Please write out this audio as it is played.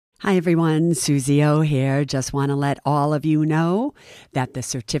Hi everyone, Suze here. Just want to let all of you know that the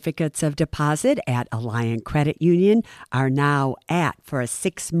certificates of deposit at Alliant Credit Union are now at, for a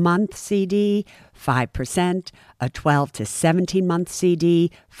 6-month CD, 5%, a 12 to 17-month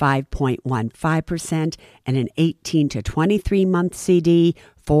CD, 5.15%, and an 18 to 23-month CD,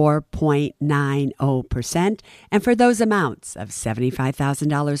 4.90%. And for those amounts of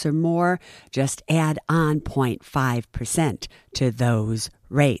 $75,000 or more, just add on 0.5% to those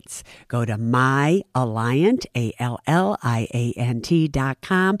rates. Go to myalliant,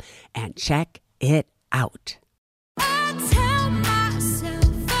 ALLIANT.com and check it out.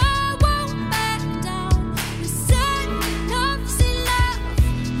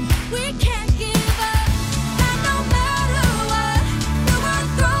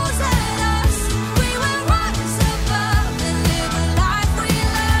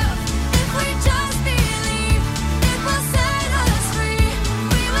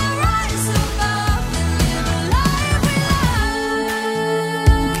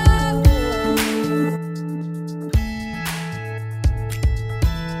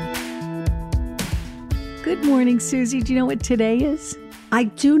 Good morning, Susie. Do you know what today is? I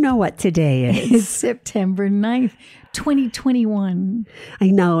do know what today is. It's September 9th, 2021. I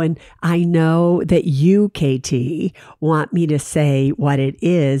know, and I know that you, KT, want me to say what it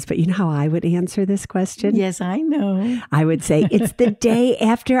is, but you know how I would answer this question? Yes, I know. I would say it's the day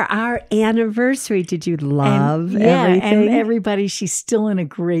after our anniversary. Did you love everything? And everybody, she's still in a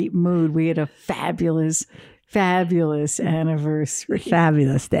great mood. We had a fabulous anniversary.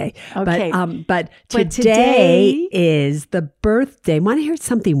 Fabulous day. Okay. But today is the birthday. Want to hear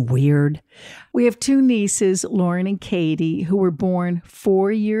something weird? We have two nieces, Lauren and Katie, who were born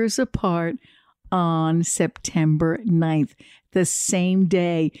 4 years apart on September 9th, the same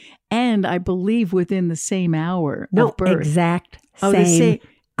day. And I believe within the same hour of birth. Exact same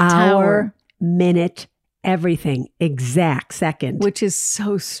hour, minute, everything, exact second. Which is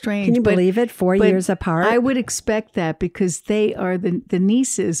so strange. Can you believe it? 4 years apart? I would expect that because they are the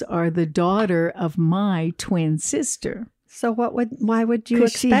nieces are the daughter of my twin sister. So why would you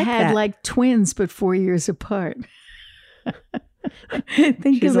expect that? Because she had like twins, but 4 years apart.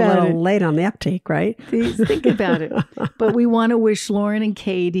 She's a little late on the uptake, right? Think about it. But we want to wish Lauren and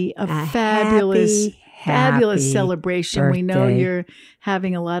Katie a fabulous celebration. Birthday. We know you're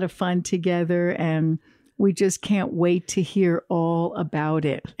having a lot of fun together, and we just can't wait to hear all about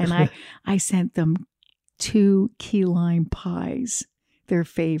it. And I sent them 2 key lime pies, their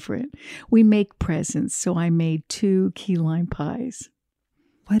favorite. We make presents, so I made 2 key lime pies.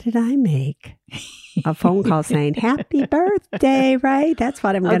 What did I make? A phone call saying, happy birthday, right? That's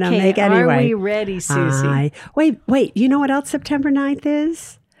what I'm going to make anyway. Are we ready, Susie? Wait. You know what else September 9th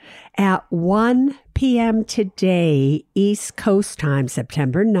is? At 1 p.m. today, East Coast time,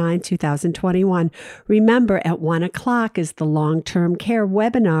 September 9, 2021. Remember, at 1 o'clock is the long-term care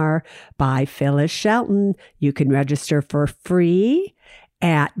webinar by Phyllis Shelton. You can register for free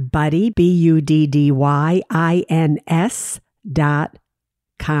at Buddy,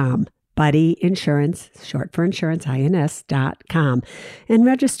 BuddyINS.com. Buddy Insurance, short for insurance, INS.com. And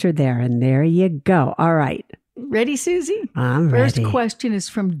register there, and there you go. All right. Ready, Susie? I'm ready. First question is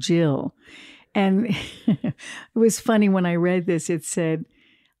from Jill. And it was funny when I read this. It said,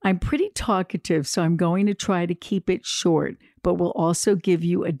 I'm pretty talkative, so I'm going to try to keep it short, but will also give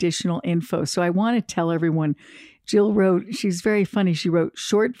you additional info. So I want to tell everyone, Jill wrote, she's very funny. She wrote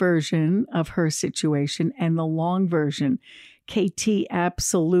short version of her situation and the long version. KT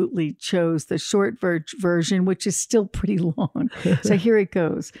absolutely chose the short version, which is still pretty long. So here it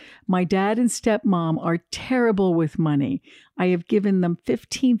goes. My dad and stepmom are terrible with money. I have given them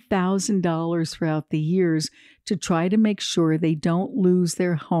 $15,000 throughout the years to try to make sure they don't lose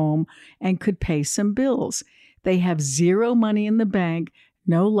their home and could pay some bills. They have zero money in the bank,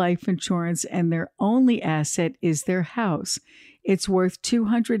 no life insurance, and their only asset is their house. It's worth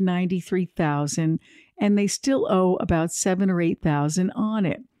 $293,000. And they still owe about $7,000 or $8,000 on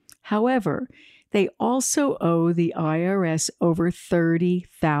it. However, they also owe the IRS over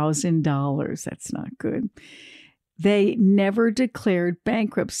 $30,000. That's not good. They never declared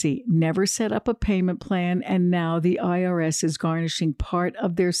bankruptcy, never set up a payment plan, and now the IRS is garnishing part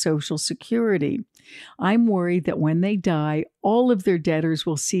of their Social Security. I'm worried that when they die, all of their debtors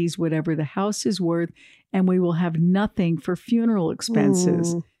will seize whatever the house is worth, and we will have nothing for funeral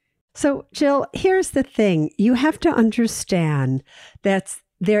expenses. So, Jill, here's the thing. You have to understand that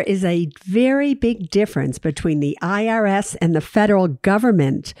there is a very big difference between the IRS and the federal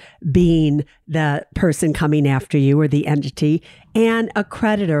government being the person coming after you or the entity, and a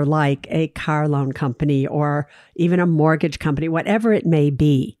creditor like a car loan company or even a mortgage company, whatever it may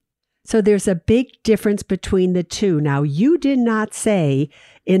be. So there's a big difference between the two. Now, you did not say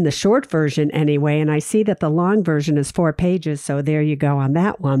in the short version anyway, and I see that the long version is 4 pages. So there you go on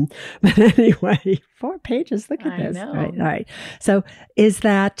that one. But anyway, 4 pages. Look at this. I know. All right. So is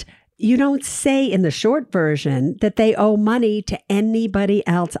that you don't say in the short version that they owe money to anybody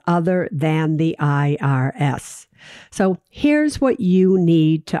else other than the IRS. So here's what you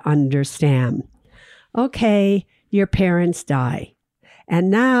need to understand. Okay, your parents die.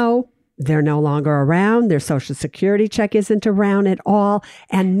 And now they're no longer around. Their Social Security check isn't around at all.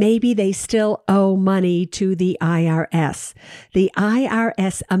 And maybe they still owe money to the IRS. The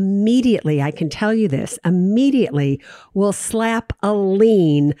IRS immediately, I can tell you this, immediately will slap a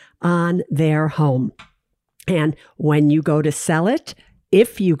lien on their home. And when you go to sell it,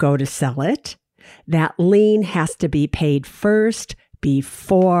 if you go to sell it, that lien has to be paid first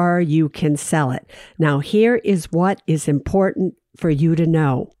before you can sell it. Now, here is what is important for you to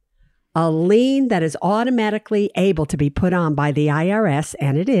know. A lien that is automatically able to be put on by the IRS,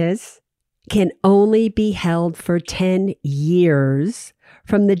 and it is, can only be held for 10 years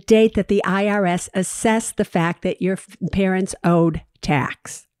from the date that the IRS assessed the fact that your parents owed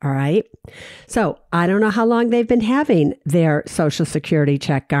tax. All right. So I don't know how long they've been having their Social Security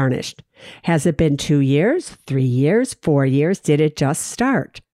check garnished. Has it been 2 years, 3 years, 4 years? Did it just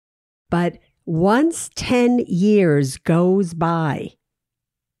start? But once 10 years goes by,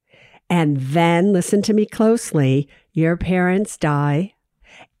 and then listen to me closely, your parents die,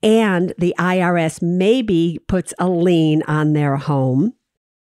 and the IRS maybe puts a lien on their home,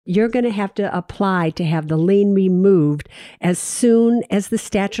 you're going to have to apply to have the lien removed as soon as the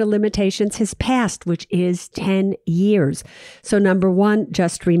statute of limitations has passed, which is 10 years. So number one,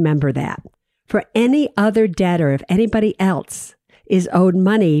 just remember that. For any other debtor, if anybody else is owed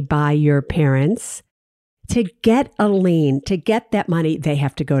money by your parents, to get a lien, to get that money, they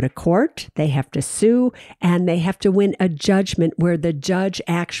have to go to court, they have to sue, and they have to win a judgment where the judge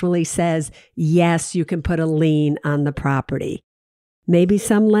actually says, yes, you can put a lien on the property. Maybe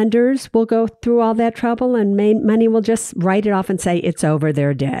some lenders will go through all that trouble and money will just write it off and say it's over,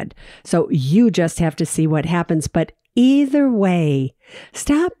 they're dead. So you just have to see what happens. But either way,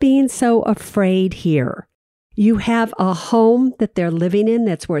 stop being so afraid here. You have a home that they're living in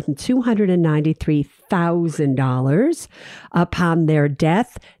that's worth $293,000. Upon their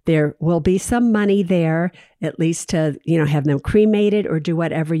death, there will be some money there, at least to, have them cremated or do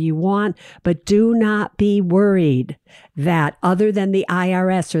whatever you want. But do not be worried that other than the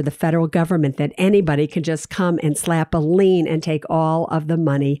IRS or the federal government, that anybody can just come and slap a lien and take all of the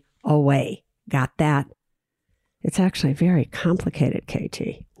money away. Got that? It's actually very complicated,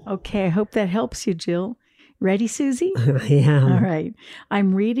 KT. Okay, I hope that helps you, Jill. Ready, Suze? Yeah. All right.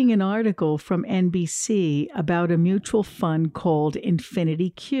 I'm reading an article from NBC about a mutual fund called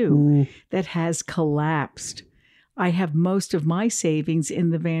Infinity Q that has collapsed. I have most of my savings in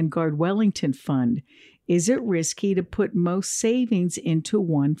the Vanguard Wellington Fund. Is it risky to put most savings into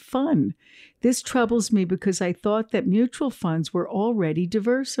one fund? This troubles me because I thought that mutual funds were already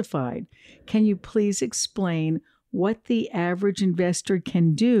diversified. Can you please explain what the average investor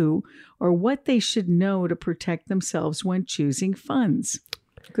can do or what they should know to protect themselves when choosing funds?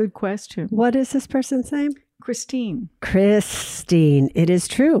 Good question. What is this person's name? Christine. Christine. It is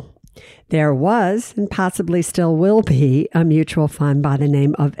true. There was, and possibly still will be, a mutual fund by the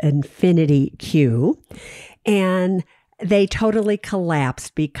name of Infinity Q. And they totally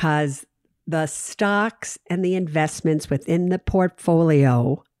collapsed because the stocks and the investments within the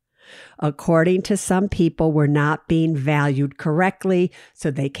portfolio, according to some people, were not being valued correctly.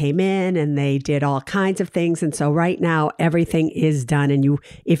 So they came in and they did all kinds of things. And so right now, everything is done. And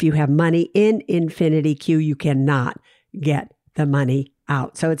if you have money in Infinity Q, you cannot get the money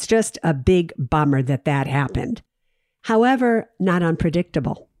out. So it's just a big bummer that happened. However, not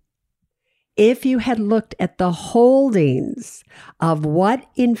unpredictable. If you had looked at the holdings of what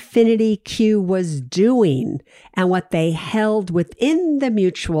Infinity Q was doing and what they held within the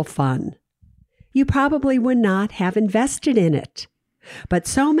mutual fund, you probably would not have invested in it. But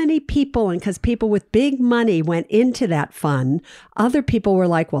so many people, and because people with big money went into that fund, other people were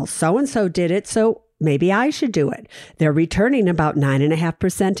like, well, so-and-so did it, so maybe I should do it. They're returning about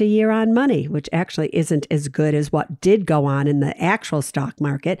 9.5% a year on money, which actually isn't as good as what did go on in the actual stock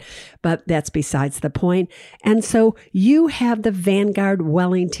market, but that's besides the point. And so you have the Vanguard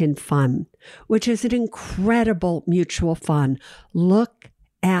Wellington Fund, which is an incredible mutual fund. Look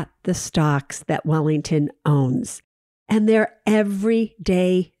at the stocks that Wellington owns. And they're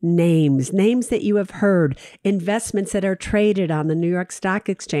everyday names that you have heard, investments that are traded on the New York Stock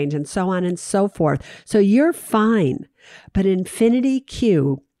Exchange and so on and so forth. So you're fine. But Infinity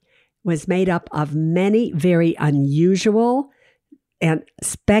Q was made up of many very unusual and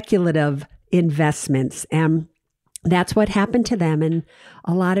speculative investments. And that's what happened to them. And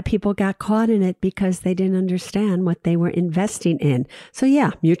a lot of people got caught in it because they didn't understand what they were investing in. So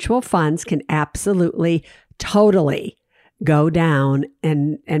yeah, mutual funds can absolutely, totally go down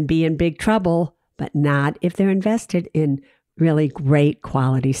and be in big trouble, but not if they're invested in really great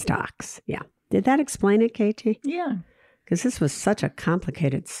quality stocks. Yeah. Did that explain it, Katie? Yeah. Because this was such a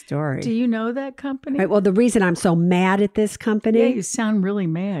complicated story. Do you know that company? Right, well, the reason I'm so mad at this company. Yeah, you sound really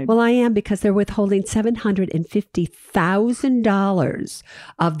mad. Well, I am, because they're withholding $750,000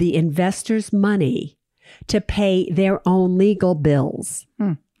 of the investors' money to pay their own legal bills.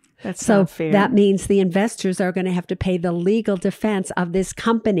 That's So not fair. that means the investors are going to have to pay the legal defense of this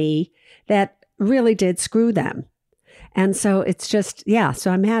company that really did screw them. And so it's just, yeah,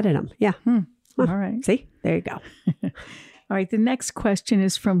 so I'm mad at them. Yeah. All right. See, there you go. All right. The next question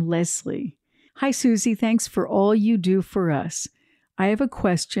is from Leslie. Hi, Susie. Thanks for all you do for us. I have a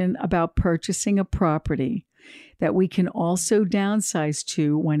question about purchasing a property that we can also downsize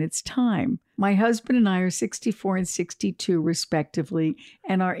to when it's time. My husband and I are 64 and 62 respectively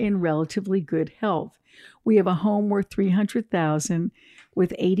and are in relatively good health. We have a home worth $300,000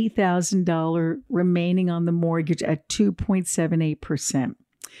 with $80,000 remaining on the mortgage at 2.78%.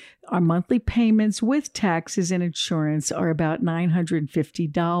 Our monthly payments with taxes and insurance are about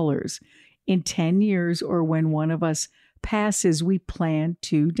 $950. In 10 years, or when one of us passes, we plan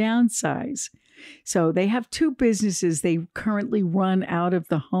to downsize. So they have two businesses they currently run out of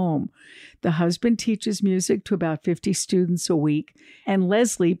the home. The husband teaches music to about 50 students a week, and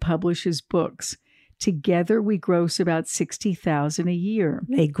Leslie publishes books. Together, we gross about $60,000 a year.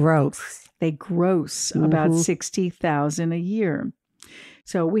 They gross. They gross about $60,000 a year.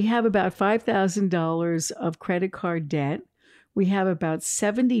 So we have about $5,000 of credit card debt. We have about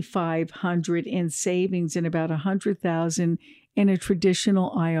 $7,500 in savings and about $100,000 in a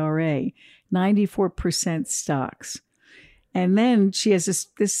traditional IRA, 94% stocks. And then she has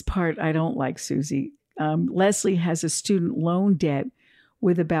this part I don't like, Susie. Leslie has a student loan debt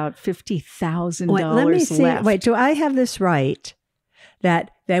with about $50,000 Let me see. left. Wait, do I have this right?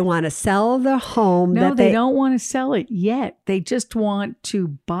 That they want to sell the home. No, that they don't want to sell it yet. They just want to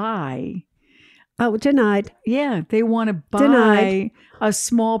buy. Oh, denied. Yeah, they want to buy Denied. a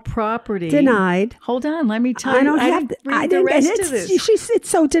small property. Denied. Hold on, let me tell you. I don't have didn't read the rest of this. It's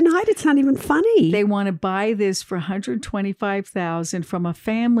so denied. It's not even funny. They want to buy this for $125,000 from a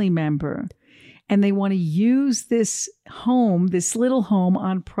family member, and they want to use this home, this little home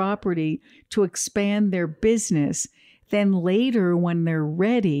on property, to expand their business. Then later, when they're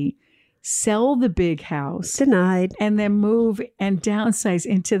ready, sell the big house. Denied. And then move and downsize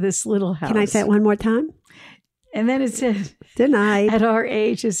into this little house. Can I say it one more time? And then it says, Denied. at our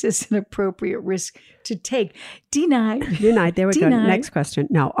age, is this an appropriate risk to take? Denied. Denied. There we go. Denied. Next question.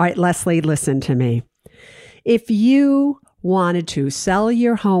 No. All right, Leslie, listen to me. If you wanted to sell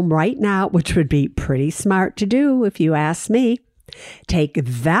your home right now, which would be pretty smart to do if you ask me, take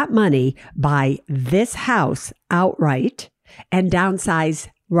that money, buy this house outright, and downsize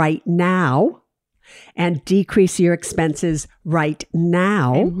right now, and decrease your expenses right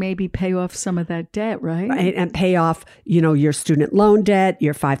now. And maybe pay off some of that debt, right? Right, and pay off, your student loan debt,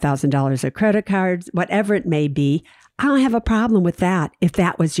 your $5,000 of credit cards, whatever it may be. I don't have a problem with that if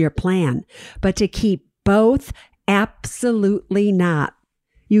that was your plan. But to keep both, absolutely not.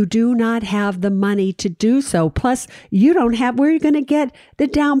 You do not have the money to do so. Plus, you don't have where you're going to get the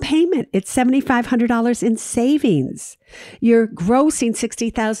down payment. It's $7,500 in savings. You're grossing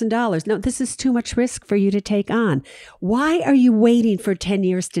 $60,000. No, this is too much risk for you to take on. Why are you waiting for 10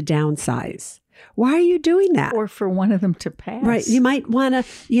 years to downsize? Why are you doing that? Or for one of them to pass. Right. You might want to,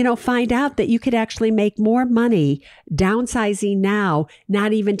 find out that you could actually make more money downsizing now,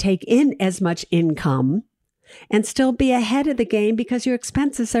 not even take in as much income, and still be ahead of the game because your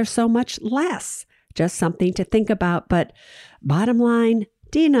expenses are so much less. Just something to think about. But bottom line,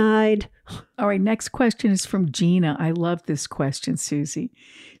 denied. All right, next question is from Gina. I love this question, Susie.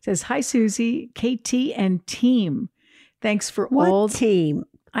 It says, hi, Susie, KT, and team. Thanks for all. What team?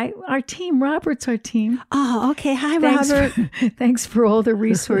 Our team, Robert's our team. Oh, okay. Hi, Robert. Thanks for all the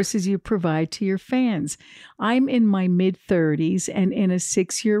resources you provide to your fans. I'm in my mid-30s and in a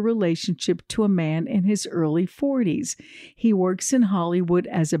 6-year relationship to a man in his early 40s. He works in Hollywood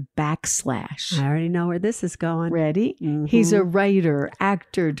as a backslash. I already know where this is going. Ready? Mm-hmm. He's a writer,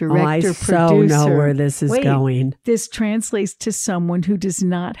 actor, director, I producer. so know where this is going. This translates to someone who does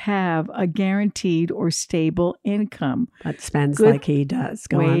not have a guaranteed or stable income. But spends like he does.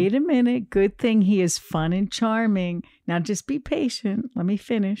 Go Wait a minute. Good thing he is fun and charming. Now just be patient. Let me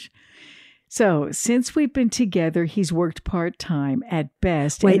finish. So, since we've been together, he's worked part-time at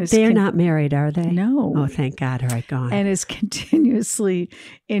best. Wait, they're not married, are they? No. Oh, thank God. All right, go on. And is continuously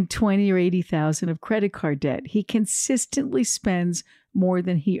in 20 or 80,000 of credit card debt. He consistently spends more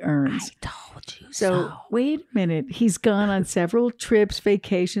than he earns. I told you so. Wait a minute. He's gone on several trips,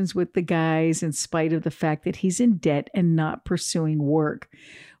 vacations with the guys in spite of the fact that he's in debt and not pursuing work.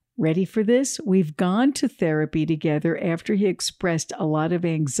 Ready for this? We've gone to therapy together after he expressed a lot of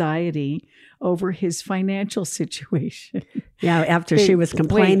anxiety over his financial situation. Yeah, after she was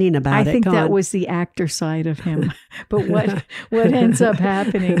complaining about it. I think that was the actor side of him. But what ends up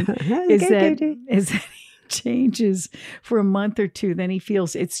happening is that he changes for a month or two. Then he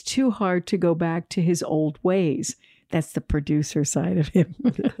feels it's too hard to go back to his old ways. That's the producer side of him.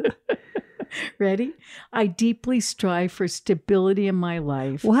 Ready? I deeply strive for stability in my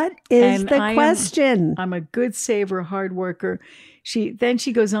life. What is the question? I'm a good saver, hard worker. She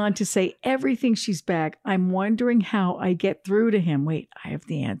goes on to say, everything she's back. I'm wondering how I get through to him. Wait, I have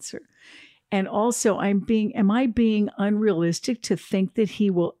the answer. And also, am I being unrealistic to think that he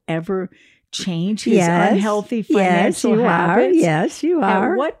will ever change his unhealthy financial habits? Yes, you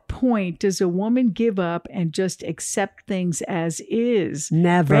are. At what point does a woman give up and just accept things as is?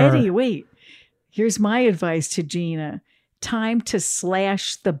 Never. Ready? Wait. Here's my advice to Gina. Time to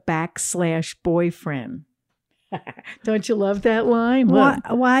slash the /boyfriend. Don't you love that line?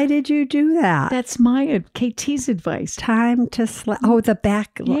 Why did you do that? That's my KT's advice. Time to slash. Oh, the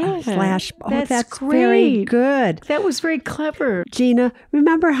 /. Oh, that's great. Very good. That was very clever. Gina,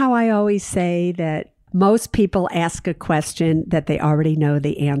 remember how I always say that most people ask a question that they already know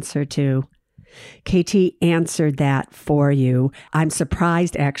the answer to? KT answered that for you. I'm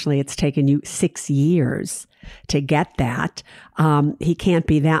surprised, actually, it's taken you 6 years to get that. He can't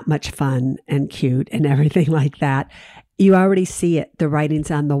be that much fun and cute and everything like that. You already see it. The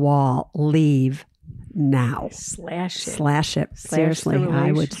writing's on the wall. Leave now. Slash it. Slash it. Seriously,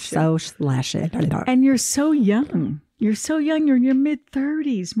 I would so slash it. And you're so young. You're so young. You're in your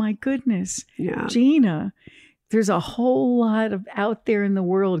mid-30s. My goodness. Yeah. Gina. There's a whole lot of out there in the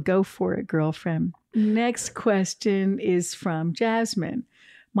world. Go for it, girlfriend. Next question is from Jasmine.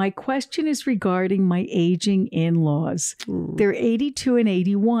 My question is regarding my aging in-laws. They're 82 and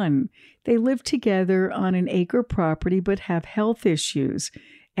 81. They live together on an acre property but have health issues.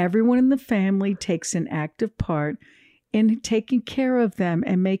 Everyone in the family takes an active part in taking care of them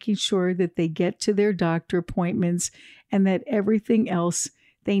and making sure that they get to their doctor appointments and that everything else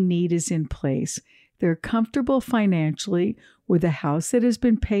they need is in place. They're comfortable financially with a house that has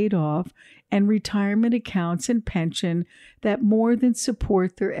been paid off and retirement accounts and pension that more than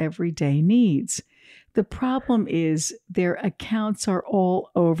support their everyday needs. The problem is their accounts are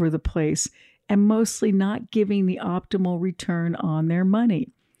all over the place and mostly not giving the optimal return on their money.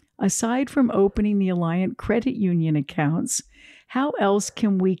 Aside from opening the Alliant Credit Union accounts, how else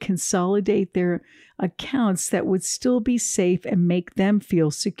can we consolidate their accounts that would still be safe and make them feel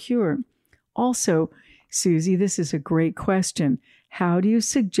secure? Also, Susie, this is a great question. How do you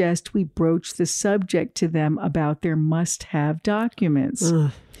suggest we broach the subject to them about their must-have documents?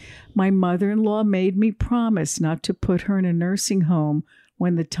 My mother-in-law made me promise not to put her in a nursing home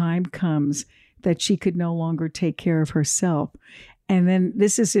when the time comes that she could no longer take care of herself. And then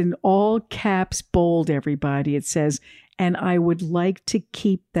this is in all caps, bold, everybody. It says, and I would like to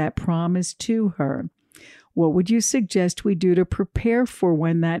keep that promise to her. What would you suggest we do to prepare for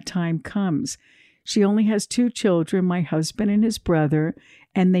when that time comes? She only has 2 children, my husband and his brother,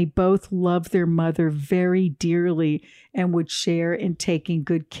 and they both love their mother very dearly and would share in taking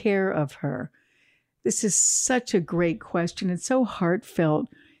good care of her. This is such a great question. It's so heartfelt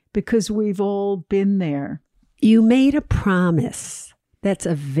because we've all been there. You made a promise. That's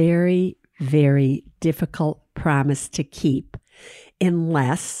a very, very difficult promise to keep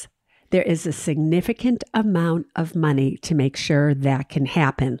unless there is a significant amount of money to make sure that can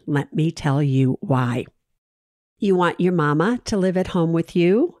happen. Let me tell you why. You want your mama to live at home with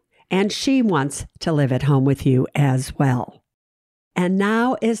you, and she wants to live at home with you as well. And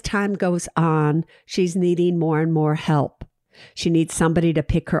now as time goes on, she's needing more and more help. She needs somebody to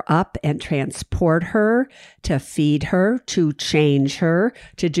pick her up and transport her, to feed her, to change her,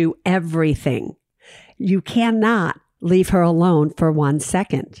 to do everything. You cannot leave her alone for 1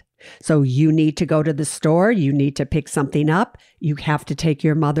 second. So you need to go to the store, you need to pick something up, you have to take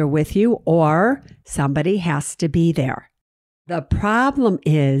your mother with you, or somebody has to be there. The problem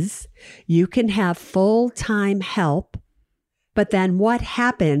is you can have full-time help, but then what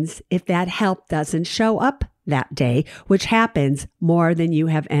happens if that help doesn't show up that day, which happens more than you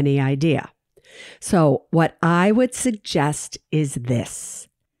have any idea. So what I would suggest is this.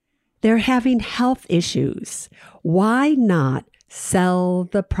 They're having health issues. Why not sell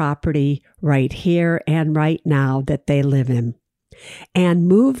the property right here and right now that they live in and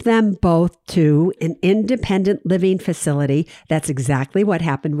move them both to an independent living facility? That's exactly what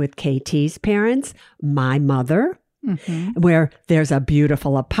happened with KT's parents, my mother, where there's a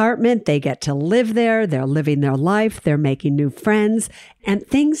beautiful apartment. They get to live there. They're living their life. They're making new friends. And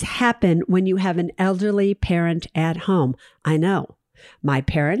things happen when you have an elderly parent at home. I know. My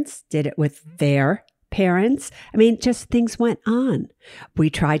parents did it with their parents. I mean, just things went on. We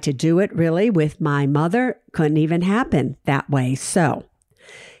tried to do it really with my mother. Couldn't even happen that way. So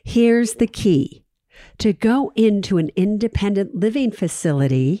here's the key. To go into an independent living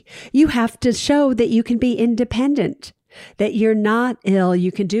facility, you have to show that you can be independent, that you're not ill,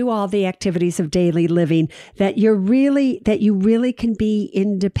 you can do all the activities of daily living, that you really can be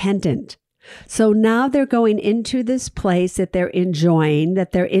independent. So now they're going into this place that they're enjoying,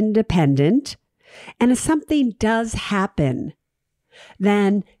 that they're independent. And if something does happen,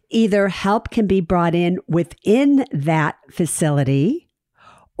 then either help can be brought in within that facility,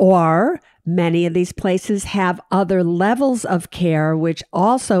 or many of these places have other levels of care, which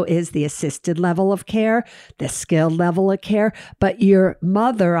also is the assisted level of care, the skilled level of care. But your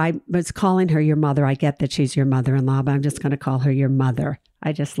mother, I was calling her your mother. I get that she's your mother-in-law, but I'm just going to call her your mother.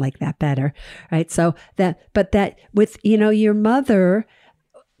 I just like that better, right? So that with, your mother,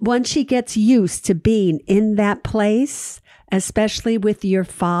 once she gets used to being in that place, especially with your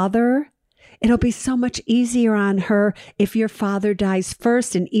father, it'll be so much easier on her if your father dies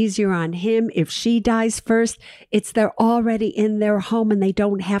first and easier on him if she dies first. They're already in their home and they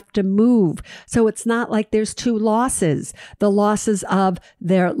don't have to move. So it's not like there's two losses, the losses of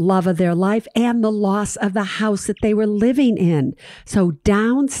their love of their life and the loss of the house that they were living in. So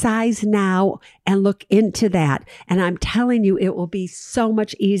downsize now and look into that. And I'm telling you, it will be so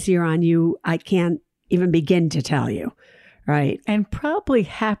much easier on you. I can't even begin to tell you. Right. And probably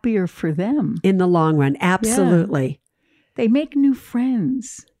happier for them. In the long run. Absolutely. Yeah. They make new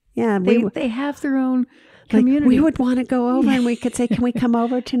friends. Yeah. They have their own community. We would want to go over and we could say, can we come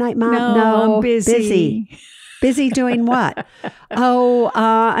over tonight, Mom? No, I'm busy. Busy doing what?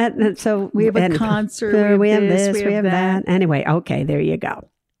 So we have a concert. We have this, we have that. Anyway, okay, there you go.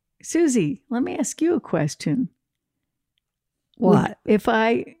 Susie, let me ask you a question. What? If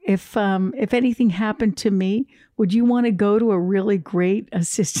anything happened to me, would you want to go to a really great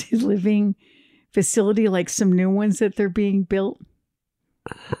assisted living facility like some new ones that they're being built?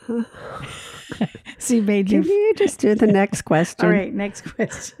 So Can you just do the next question? All right, next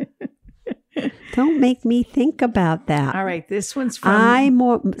question. Don't make me think about that. All right, this one's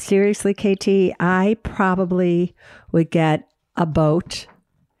from... Seriously, KT, I probably would get a boat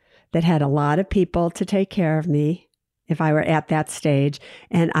that had a lot of people to take care of me. If I were at that stage,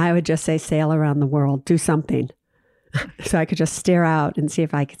 and I would just say, sail around the world, do something. So I could just stare out and see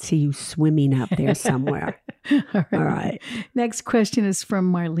if I could see you swimming up there somewhere. All right. Next question is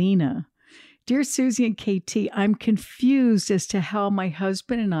from Marlena. Dear Susie and KT, I'm confused as to how my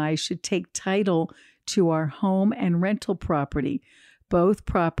husband and I should take title to our home and rental property. Both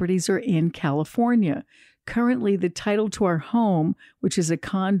properties are in California. Currently, the title to our home, which is a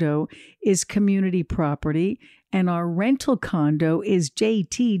condo, is community property, and our rental condo is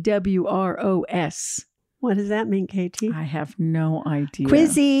JTWROS. What does that mean, KT? I have no idea.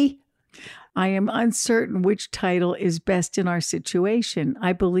 Quizzy. I am uncertain which title is best in our situation.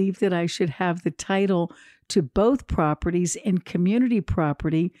 I believe that I should have the title to both properties and community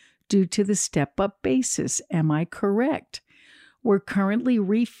property due to the step-up basis. Am I correct? We're currently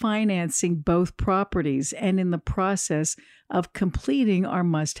refinancing both properties and in the process of completing our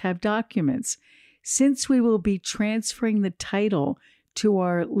must-have documents. Since we will be transferring the title to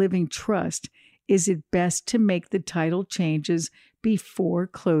our living trust, is it best to make the title changes before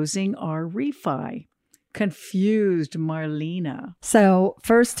closing our refi? Confused Marlena. So,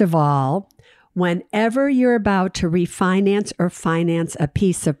 first of all, whenever you're about to refinance or finance a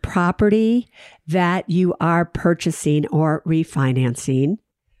piece of property that you are purchasing or refinancing,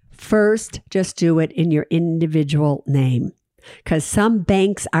 first just do it in your individual name. Because some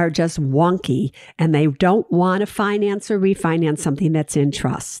banks are just wonky and they don't want to finance or refinance something that's in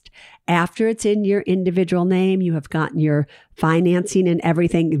trust. After it's in your individual name, you have gotten your financing and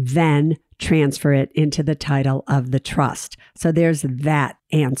everything, then transfer it into the title of the trust. So there's that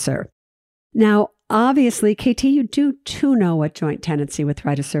answer. Now, obviously, KT, you do too know what joint tenancy with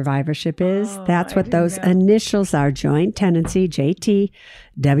right of survivorship is. That's what those initials are, joint tenancy, JTWROS.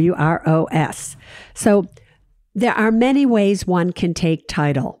 So There are many ways one can take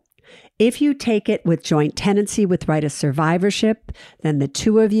title. If you take it with joint tenancy with right of survivorship, then the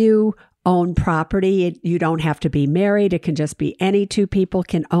two of you own property. You don't have to be married. It can just be any two people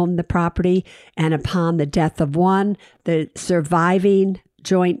can own the property. And upon the death of one, the surviving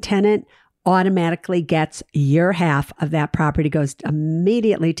joint tenant automatically gets your half of that property, goes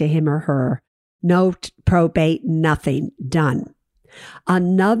immediately to him or her. No probate, nothing, done.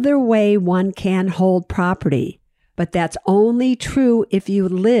 Another way one can hold property, but that's only true if you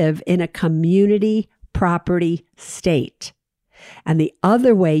live in a community property state. And the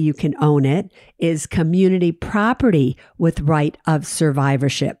other way you can own it is community property with right of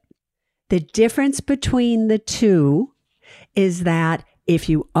survivorship. The difference between the two is that if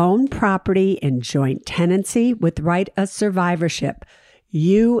you own property in joint tenancy with right of survivorship,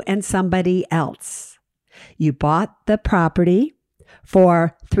 you and somebody else, you bought the property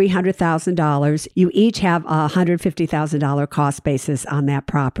for $300,000. You each have a $150,000 cost basis on that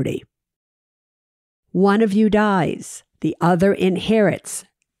property. One of you dies. The other inherits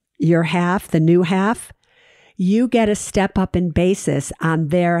your half, the new half. You get a step up in basis on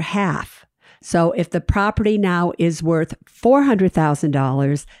their half. So if the property now is worth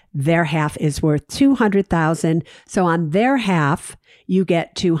 $400,000, their half is worth $200,000. So on their half, you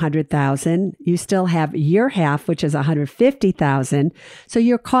get $200,000. You still have your half, which is $150,000. So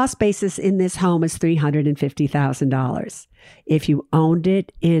your cost basis in this home is $350,000. If you owned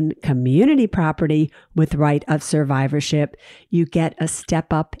it in community property with right of survivorship, you get a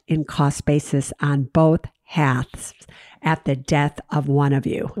step up in cost basis on both halves at the death of one of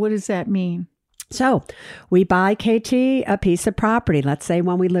you. What does that mean? So we buy KT a piece of property, let's say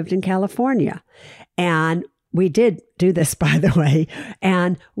when we lived in California. And we did do this, by the way,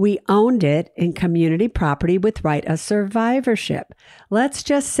 and we owned it in community property with right of survivorship. Let's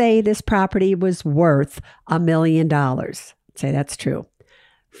just say this property was worth $1 million. Say that's true.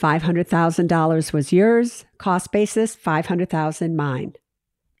 $500,000 was yours, cost basis, $500,000 mine.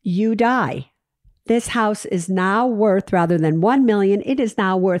 You die. This house is now worth, rather than $1 million, it is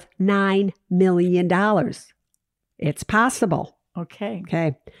now worth $9 million. It's possible.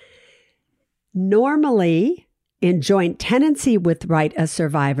 Okay. Normally, in joint tenancy with right of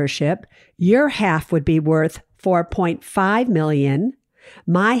survivorship, your half would be worth $4.5 million.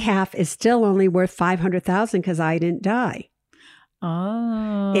 My half is still only worth $500,000 because I didn't die.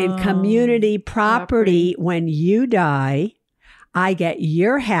 Oh. In community property, when you die, I get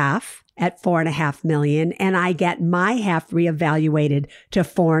your half at $4.5 million, and I get my half reevaluated to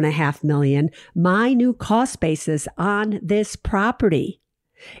 $4.5 million. My new cost basis on this property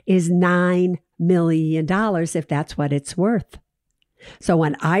is $9 million if that's what it's worth. So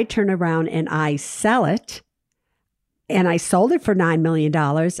when I turn around and I sell it, and I sold it for $9 million,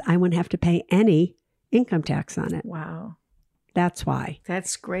 I wouldn't have to pay any income tax on it. Wow. That's why.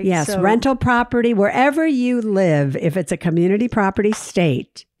 That's great. Yes, so, rental property, wherever you live, if it's a community property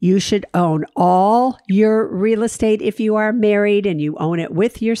state, you should own all your real estate if you are married and you own it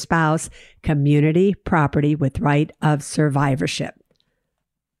with your spouse, community property with right of survivorship.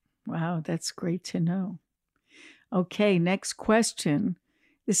 Wow, that's great to know. Okay, next question.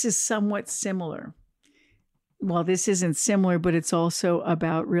 This is somewhat similar. Well, this isn't similar, but it's also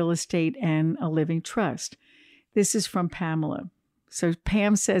about real estate and a living trust. This is from Pamela. So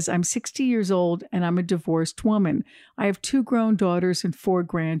Pam says, I'm 60 years old and I'm a divorced woman. I have 2 grown daughters and 4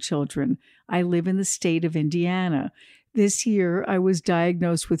 grandchildren. I live in the state of Indiana. This year, I was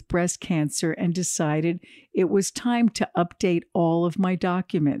diagnosed with breast cancer and decided it was time to update all of my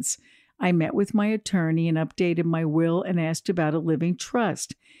documents. I met with my attorney and updated my will and asked about a living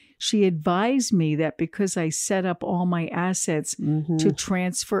trust. She advised me that because I set up all my assets to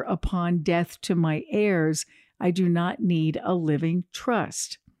transfer upon death to my heirs, I do not need a living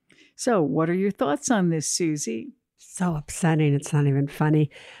trust. So what are your thoughts on this, Susie? So upsetting. It's not even funny.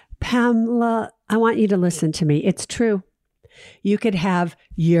 Pamela, I want you to listen to me. It's true. You could have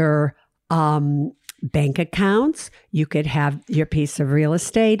your bank accounts. You could have your piece of real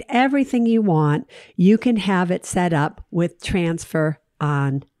estate, everything you want. You can have it set up with transfer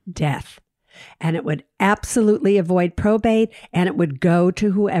on death. And it would absolutely avoid probate, and it would go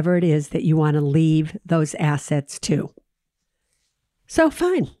to whoever it is that you want to leave those assets to. So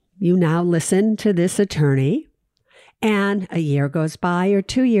fine, you now listen to this attorney, and a year goes by or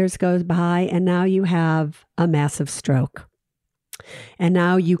 2 years goes by, and now you have a massive stroke. And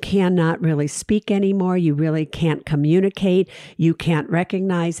now you cannot really speak anymore. You really can't communicate. You can't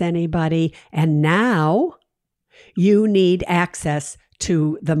recognize anybody. And now you need access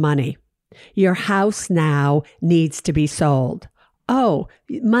to the money. Your house now needs to be sold. oh,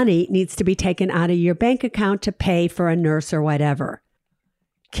 money needs to be taken out of your bank account to pay for a nurse or whatever.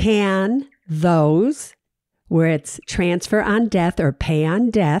 Can those where it's transfer on death or pay on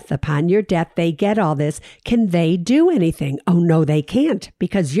death, upon your death, they get all this, can they do anything? Oh, no, they can't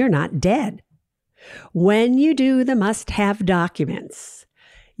because you're not dead. When you do the must-have documents,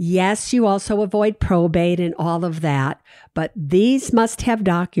 yes, you also avoid probate and all of that, but these must-have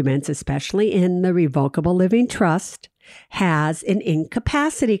documents, especially in the revocable living trust, has an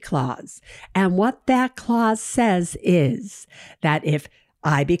incapacity clause. And what that clause says is that if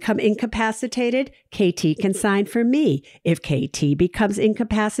I become incapacitated, KT can sign for me. If KT becomes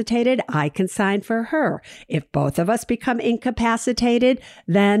incapacitated, I can sign for her. If both of us become incapacitated,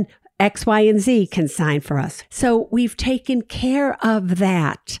 then X, Y, and Z can sign for us. So we've taken care of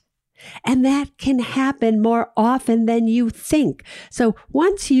that. And that can happen more often than you think. So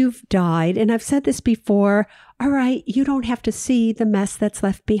once you've died, and I've said this before, all right, you don't have to see the mess that's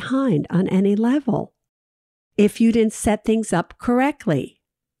left behind on any level if you didn't set things up correctly.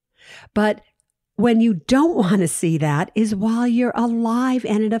 But when you don't want to see that is while you're alive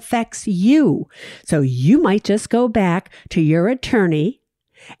and it affects you. So you might just go back to your attorney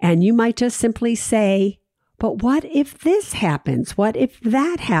and you might just simply say, but what if this happens? What if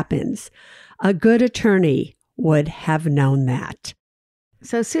that happens? A good attorney would have known that.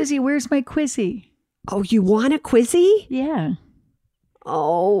 So, Susie, where's my quizzy? Oh, you want a quizzy? Yeah.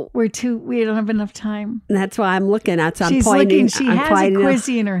 Oh, we don't have enough time. That's why I'm looking at. So She's I'm pointing. Looking. She has a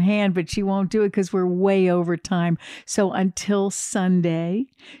quizzy in her hand, but she won't do it because we're way over time. So until Sunday,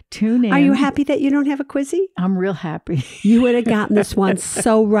 tune in. Are you happy that you don't have a quizzy? I'm real happy. You would have gotten this one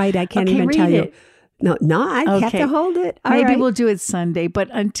so right. I can't even tell you. No, I have to hold it. Maybe we'll do it Sunday. But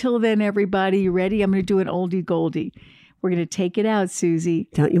until then, everybody, you ready? I'm going to do an oldie goldie. We're going to take it out, Susie.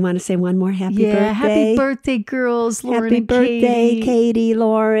 Don't you want to say one more happy birthday? Yeah, happy birthday, girls, Lauren happy and birthday, Katie,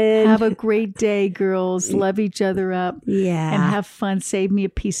 Lauren. Have a great day, girls. Love each other up. Yeah. And have fun. Save me a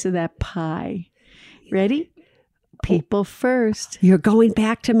piece of that pie. Ready? People first. You're going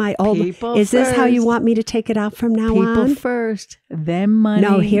back to my old... People Is this first. how you want me to take it out from now on? People first, then money.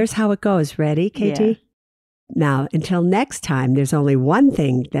 No, here's how it goes. Ready, Katie? Yeah. Now, until next time, there's only one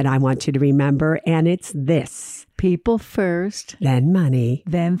thing that I want you to remember, and it's this. People first, then money,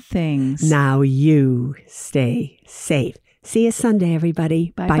 then things. Now you stay safe. See you Sunday,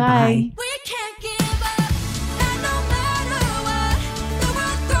 everybody. Bye-bye. We can't give up, and no matter what the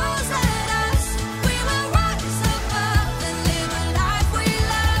world throws at us, we will rise above and live a life we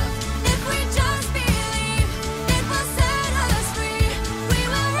love. If we just believe, it will set us free. We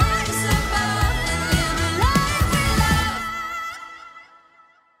will rise above and live a life we love.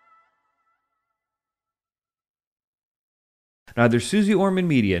 Neither Suze Orman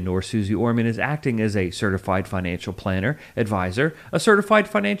Media nor Suze Orman is acting as a certified financial planner, advisor, a certified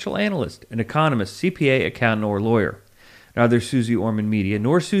financial analyst, an economist, CPA, accountant, or lawyer. Neither Suze Orman Media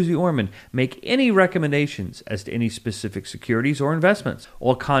nor Suze Orman make any recommendations as to any specific securities or investments.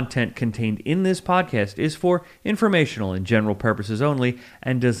 All content contained in this podcast is for informational and general purposes only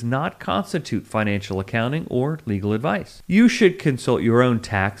and does not constitute financial accounting or legal advice. You should consult your own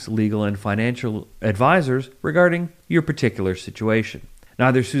tax, legal, and financial advisors regarding your particular situation.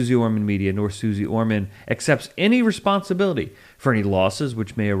 Neither Suze Orman Media nor Suze Orman accepts any responsibility for any losses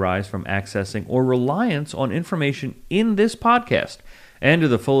which may arise from accessing or reliance on information in this podcast. And to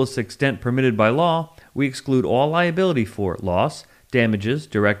the fullest extent permitted by law, we exclude all liability for loss, damages,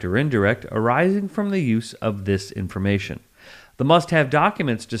 direct or indirect, arising from the use of this information. The must-have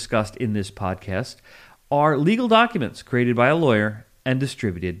documents discussed in this podcast are legal documents created by a lawyer and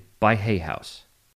distributed by Hay House.